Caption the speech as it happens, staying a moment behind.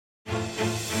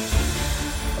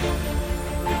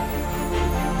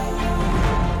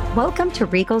Welcome to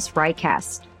RIEGL's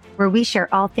RiCAST, where we share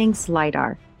all things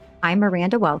LiDAR. I'm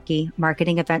Miranda Welke,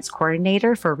 Marketing Events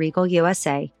Coordinator for RIEGL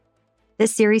USA.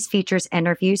 This series features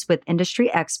interviews with industry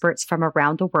experts from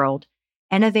around the world,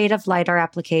 innovative LiDAR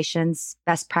applications,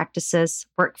 best practices,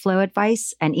 workflow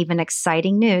advice, and even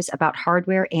exciting news about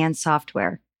hardware and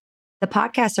software. The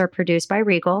podcasts are produced by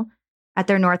RIEGL at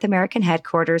their North American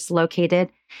headquarters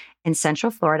located in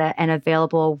Central Florida and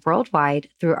available worldwide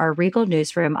through our RIEGL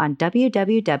newsroom on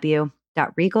www.riegl.com.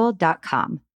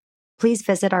 Please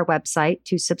visit our website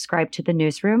to subscribe to the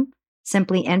newsroom.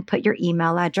 Simply input your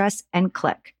email address and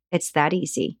click. It's that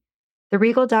easy. The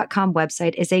riegl.com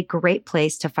website is a great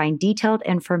place to find detailed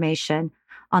information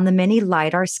on the many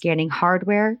LiDAR scanning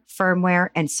hardware, firmware,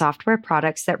 and software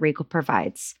products that RIEGL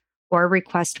provides, or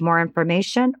request more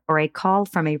information or a call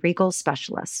from a RIEGL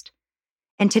specialist.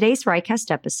 In today's RiCAST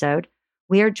episode,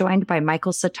 we are joined by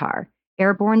Michael Sitar,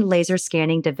 Airborne Laser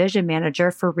Scanning Division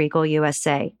Manager for RIEGL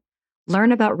USA.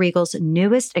 Learn about RIEGL's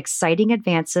newest exciting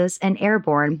advances in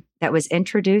airborne that was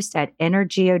introduced at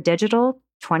Energeo Digital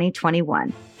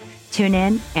 2021. Tune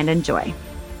in and enjoy.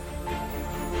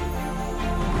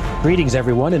 Greetings,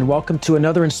 everyone, and welcome to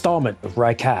another installment of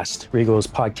RiCAST, RIEGL's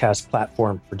podcast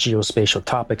platform for geospatial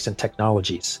topics and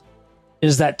technologies. It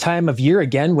is that time of year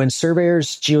again when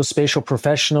surveyors, geospatial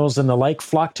professionals, and the like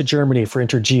flock to Germany for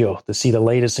Intergeo to see the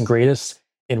latest and greatest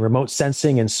in remote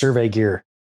sensing and survey gear.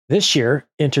 This year,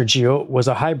 Intergeo was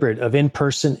a hybrid of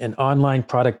in-person and online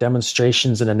product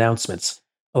demonstrations and announcements,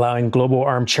 allowing global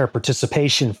armchair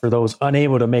participation for those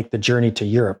unable to make the journey to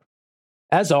Europe.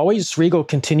 As always, RIEGL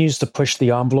continues to push the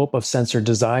envelope of sensor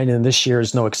design, and this year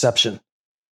is no exception.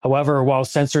 However, while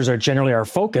sensors are generally our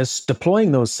focus,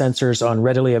 deploying those sensors on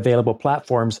readily available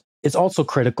platforms is also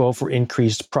critical for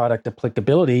increased product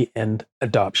applicability and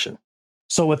adoption.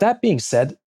 So with that being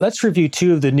said, let's review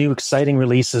two of the new exciting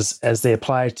releases as they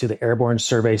apply to the Airborne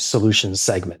Survey Solutions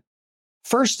segment.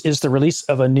 First is the release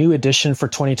of a new edition for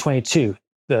 2022,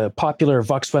 the popular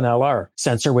VUX1LR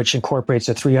sensor, which incorporates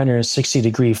a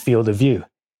 360-degree field of view.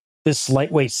 This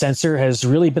lightweight sensor has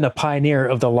really been a pioneer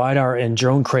of the LiDAR and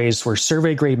drone craze where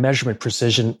survey-grade measurement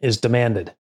precision is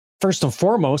demanded. First and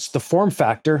foremost, the form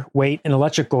factor, weight, and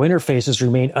electrical interfaces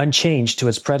remain unchanged to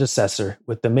its predecessor,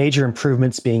 with the major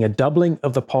improvements being a doubling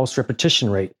of the pulse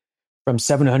repetition rate from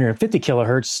 750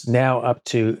 kHz now up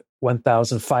to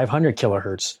 1,500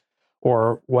 kHz,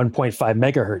 or 1.5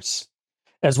 megahertz,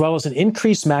 as well as an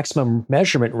increased maximum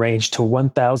measurement range to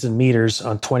 1,000 meters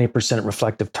on 20%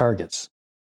 reflective targets.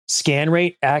 Scan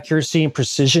rate, accuracy, and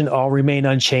precision all remain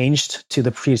unchanged to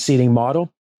the preceding model,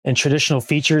 and traditional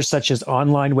features such as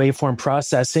online waveform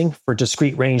processing for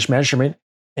discrete range measurement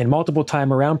and multiple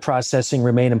time around processing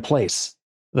remain in place.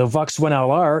 The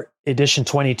VUX1LR Edition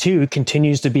 22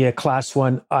 continues to be a Class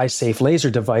 1 eye-safe laser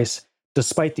device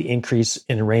despite the increase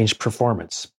in range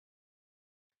performance.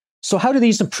 So how do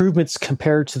these improvements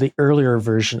compare to the earlier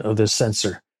version of this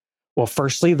sensor? Well,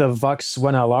 firstly, the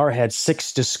VUX1LR had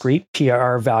 6 discrete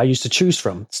PRR values to choose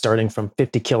from, starting from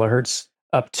 50 kHz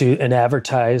up to an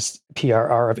advertised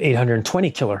PRR of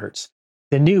 820 kHz.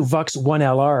 The new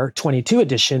VUX1LR 22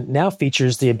 edition now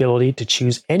features the ability to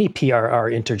choose any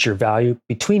PRR integer value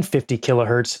between 50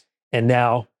 kHz and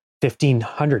now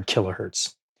 1500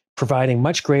 kHz, providing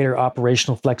much greater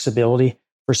operational flexibility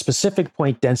for specific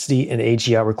point density and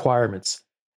AGL requirements,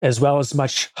 as well as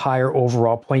much higher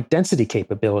overall point density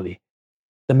capability.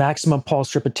 The maximum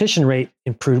pulse repetition rate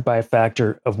improved by a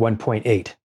factor of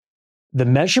 1.8. The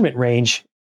measurement range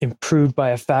improved by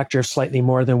a factor of slightly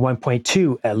more than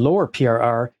 1.2 at lower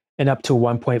PRR and up to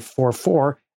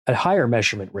 1.44 at higher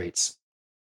measurement rates.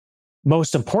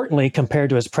 Most importantly, compared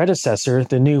to its predecessor,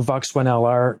 the new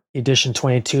VUX1LR Edition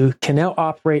 22 can now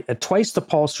operate at twice the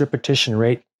pulse repetition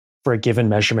rate for a given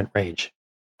measurement range.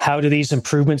 How do these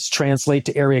improvements translate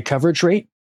to area coverage rate?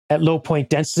 At low point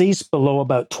densities below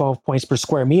about 12 points per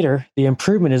square meter, the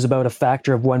improvement is about a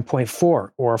factor of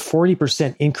 1.4, or a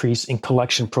 40% increase in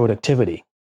collection productivity.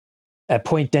 At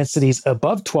point densities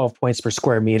above 12 points per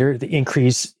square meter, the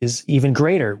increase is even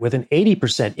greater, with an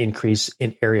 80% increase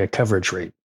in area coverage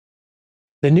rate.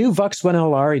 The new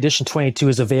VUX1LR Edition 22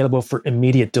 is available for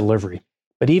immediate delivery,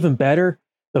 but even better,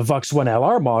 the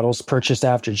VUX1LR models purchased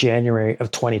after January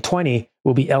of 2020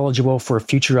 will be eligible for a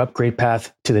future upgrade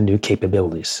path to the new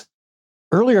capabilities.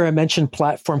 Earlier, I mentioned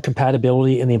platform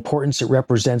compatibility and the importance it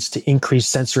represents to increase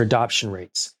sensor adoption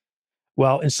rates.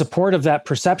 Well, in support of that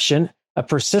perception, a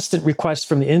persistent request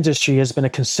from the industry has been a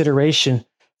consideration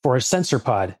for a sensor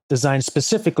pod designed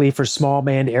specifically for small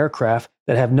manned aircraft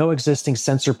that have no existing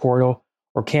sensor portal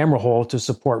or camera hole to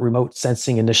support remote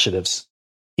sensing initiatives.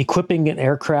 Equipping an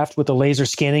aircraft with a laser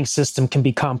scanning system can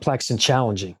be complex and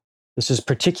challenging. This is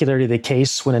particularly the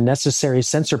case when a necessary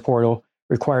sensor portal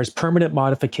requires permanent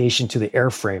modification to the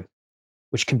airframe,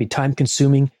 which can be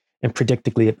time-consuming and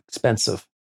predictably expensive.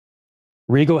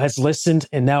 RIEGL has listened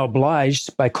and now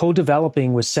obliged by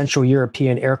co-developing with Central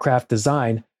European Aircraft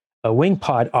Design a wing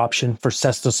pod option for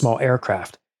Cessna small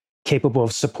aircraft, capable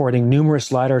of supporting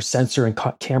numerous LiDAR sensor and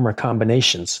camera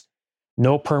combinations.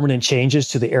 No permanent changes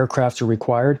to the aircraft are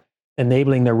required,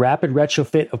 enabling the rapid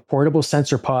retrofit of portable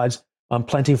sensor pods on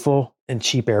plentiful and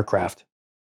cheap aircraft.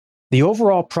 The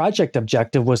overall project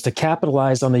objective was to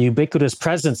capitalize on the ubiquitous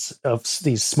presence of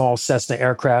these small Cessna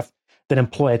aircraft that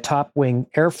employ a top-wing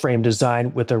airframe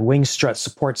design with a wing strut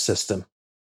support system.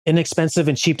 Inexpensive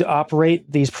and cheap to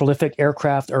operate, these prolific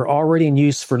aircraft are already in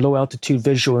use for low-altitude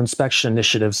visual inspection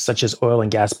initiatives such as oil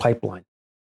and gas pipeline.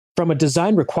 From a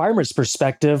design requirements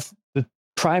perspective, the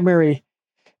primary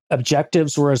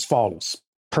objectives were as follows.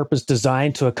 Purpose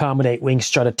designed to accommodate wing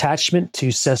strut attachment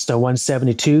to Cessna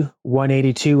 172,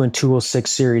 182, and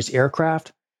 206 series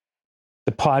aircraft.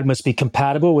 The pod must be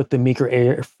compatible with the Meeker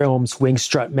Airfilm's wing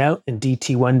strut mount and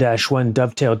DT1-1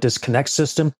 dovetail disconnect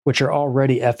system, which are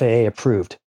already FAA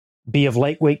approved. Be of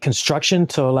lightweight construction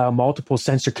to allow multiple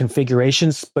sensor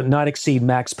configurations, but not exceed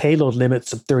max payload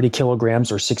limits of 30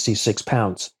 kilograms or 66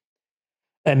 pounds.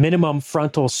 A minimum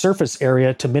frontal surface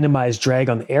area to minimize drag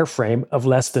on the airframe of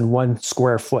less than 1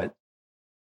 square foot.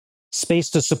 Space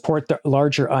to support the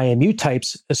larger IMU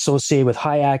types associated with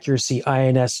high-accuracy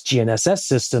INS GNSS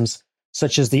systems,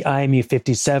 such as the IMU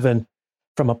 57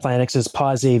 from Applanix's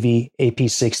PAS-AV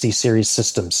AP60 series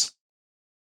systems.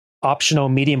 Optional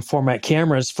medium-format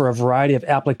cameras for a variety of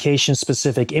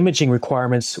application-specific imaging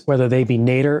requirements, whether they be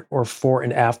nadir or fore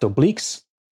and aft obliques.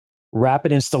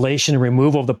 Rapid installation and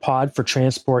removal of the pod for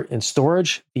transport and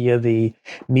storage via the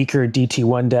Meeker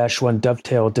DT1-1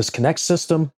 dovetail disconnect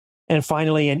system. And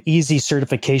finally, an easy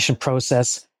certification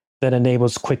process that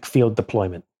enables quick field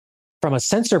deployment. From a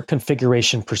sensor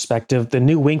configuration perspective, the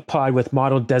new wing pod with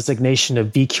model designation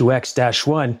of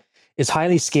VQX-1 is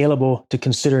highly scalable to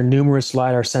consider numerous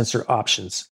LiDAR sensor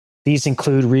options. These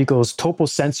include RIEGL's topo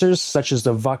sensors such as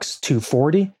the VUX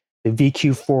 240, the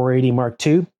VQ480 Mark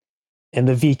II, and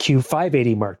the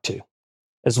VQ580 Mark II,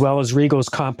 as well as RIEGL's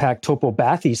compact topo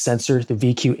bathy sensor, the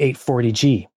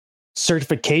VQ840G.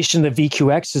 Certification of the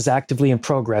VQX is actively in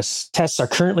progress. Tests are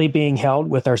currently being held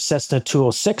with our Cessna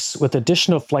 206, with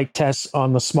additional flight tests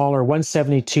on the smaller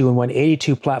 172 and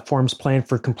 182 platforms planned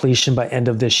for completion by end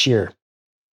of this year.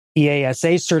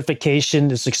 EASA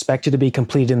certification is expected to be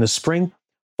completed in the spring,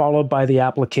 followed by the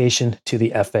application to the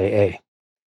FAA.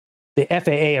 The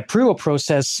FAA approval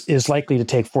process is likely to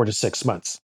take 4 to 6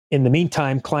 months. In the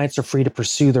meantime, clients are free to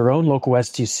pursue their own local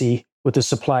STC with the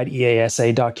supplied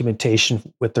EASA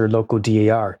documentation with their local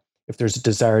DAR if there's a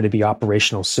desire to be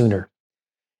operational sooner.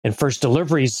 And first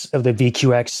deliveries of the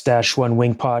VQX-1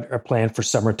 wing pod are planned for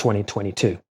summer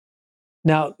 2022.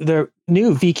 Now, the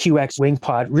new VQX wing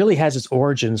pod really has its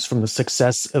origins from the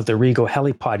success of the RIEGL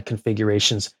helipod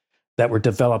configurations that were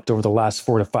developed over the last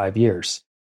 4 to 5 years.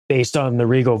 Based on the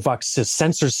RIEGL VUX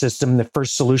sensor system, the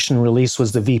first solution released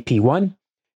was the VP1,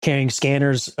 carrying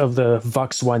scanners of the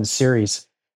VUX 1 series,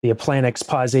 the Applanix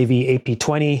PAS-AV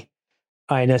AP20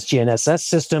 INS GNSS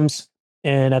systems,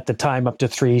 and at the time up to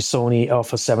 3 Sony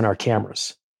Alpha 7R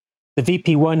cameras. The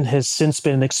VP1 has since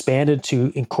been expanded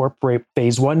to incorporate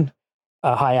Phase 1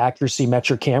 high-accuracy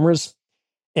metro cameras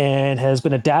and has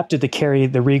been adapted to carry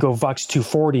the RIEGL VUX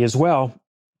 240 as well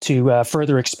to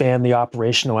further expand the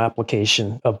operational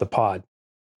application of the pod.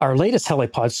 Our latest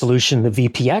helipod solution, the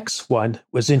VPX-1,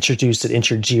 was introduced at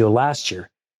InterGeo last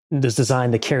year. It is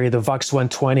designed to carry the VUX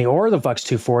 120 or the VUX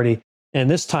 240, and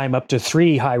this time up to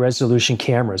 3 high-resolution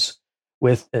cameras,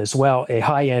 with as well a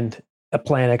high-end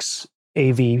Applanix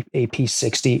AV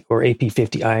AP60 or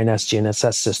AP50 INS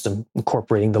GNSS system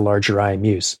incorporating the larger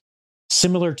IMUs.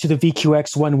 Similar to the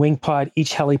VQX-1 wing pod,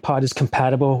 each helipod is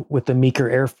compatible with the Meeker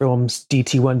Airfilm's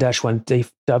DT1-1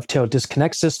 dovetail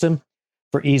disconnect system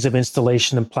for ease of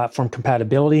installation and platform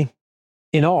compatibility.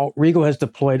 In all, RIEGL has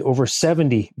deployed over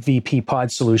 70 VP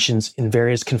pod solutions in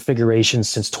various configurations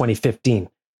since 2015.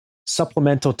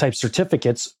 Supplemental type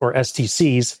certificates, or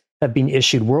STCs, have been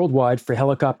issued worldwide for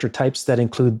helicopter types that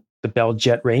include the Bell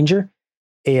Jet Ranger,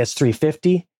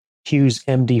 AS350, Hughes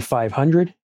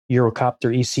MD500,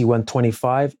 Eurocopter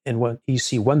EC125, and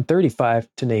EC135,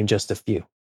 to name just a few.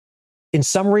 In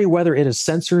summary, whether it is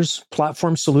sensors,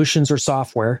 platform solutions, or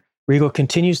software, RIEGL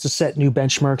continues to set new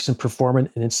benchmarks in performance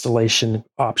and installation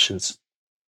options.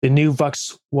 The new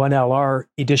VUX 1LR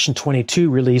Edition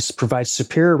 22 release provides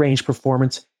superior range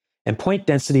performance and point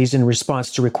densities in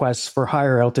response to requests for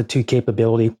higher altitude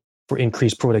capability for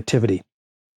increased productivity.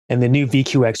 And the new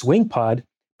VQX wing pod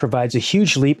provides a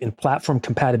huge leap in platform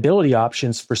compatibility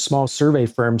options for small survey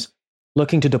firms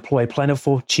looking to deploy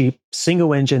plentiful, cheap,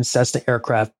 single-engine Cessna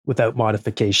aircraft without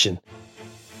modification.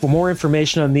 For more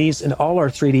information on these and all our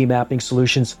 3D mapping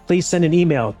solutions, please send an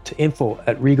email to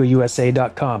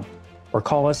info@riegelusa.com or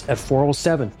call us at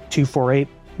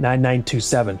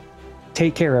 407-248-9927.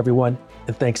 Take care, everyone,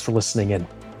 and thanks for listening in.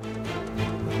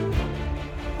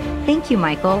 Thank you,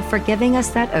 Michael, for giving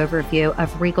us that overview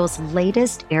of RIEGL's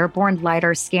latest airborne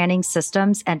LiDAR scanning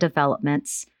systems and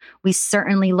developments. We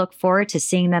certainly look forward to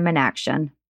seeing them in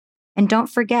action. And don't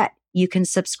forget, you can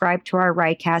subscribe to our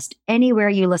RiCAST anywhere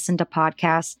you listen to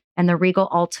podcasts and the RIEGL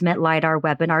Ultimate LiDAR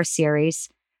webinar series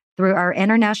through our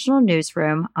international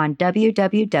newsroom on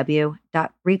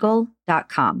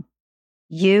www.riegl.com.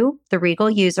 You, the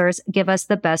RIEGL users, give us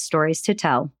the best stories to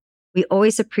tell. We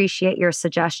always appreciate your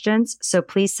suggestions, so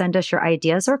please send us your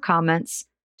ideas or comments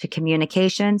to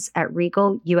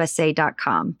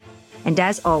communications@riegelusa.com. And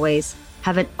as always,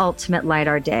 have an ultimate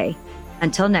LiDAR day.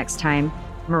 Until next time,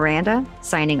 Miranda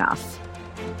signing off.